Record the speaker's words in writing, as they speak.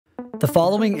The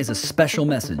following is a special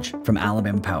message from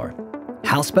Alabama Power.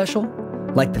 How special?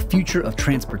 Like the future of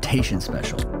transportation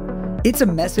special. It's a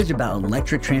message about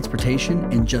electric transportation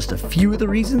and just a few of the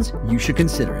reasons you should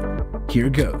consider it.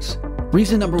 Here goes.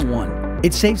 Reason number one,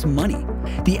 it saves money.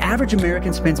 The average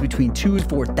American spends between $2,000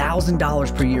 and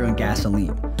 $4,000 per year on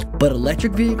gasoline, but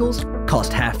electric vehicles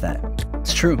cost half that.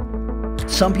 It's true.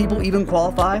 Some people even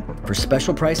qualify for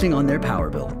special pricing on their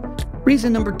power bill.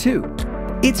 Reason number two,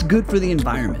 it's good for the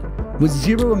environment. With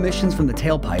zero emissions from the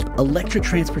tailpipe, electric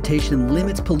transportation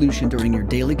limits pollution during your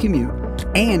daily commute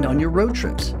and on your road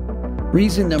trips.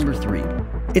 Reason number three,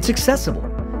 it's accessible.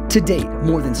 To date,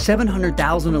 more than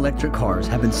 700,000 electric cars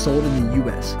have been sold in the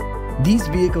U.S. These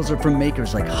vehicles are from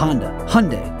makers like Honda,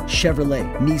 Hyundai,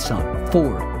 Chevrolet, Nissan,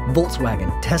 Ford,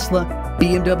 Volkswagen, Tesla,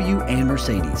 BMW, and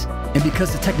Mercedes. And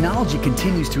because the technology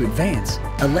continues to advance,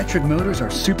 electric motors are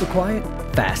super quiet,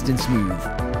 fast, and smooth.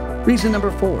 Reason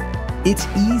number four, it's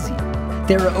easy.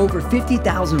 There are over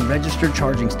 50,000 registered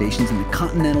charging stations in the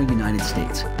continental United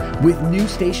States, with new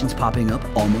stations popping up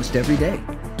almost every day.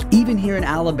 Even here in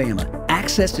Alabama,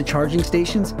 access to charging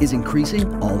stations is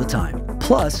increasing all the time.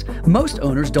 Plus, most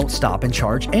owners don't stop and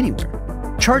charge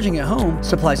anywhere. Charging at home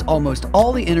supplies almost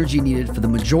all the energy needed for the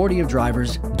majority of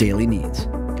drivers' daily needs.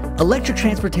 Electric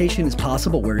transportation is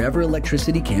possible wherever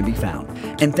electricity can be found.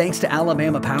 And thanks to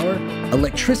Alabama Power,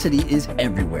 electricity is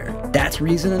everywhere. That's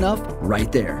reason enough right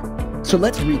there. So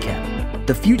let's recap.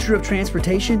 The future of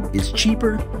transportation is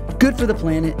cheaper, good for the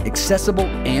planet, accessible,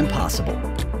 and possible.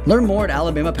 Learn more at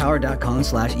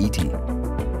alabamapower.com/ET.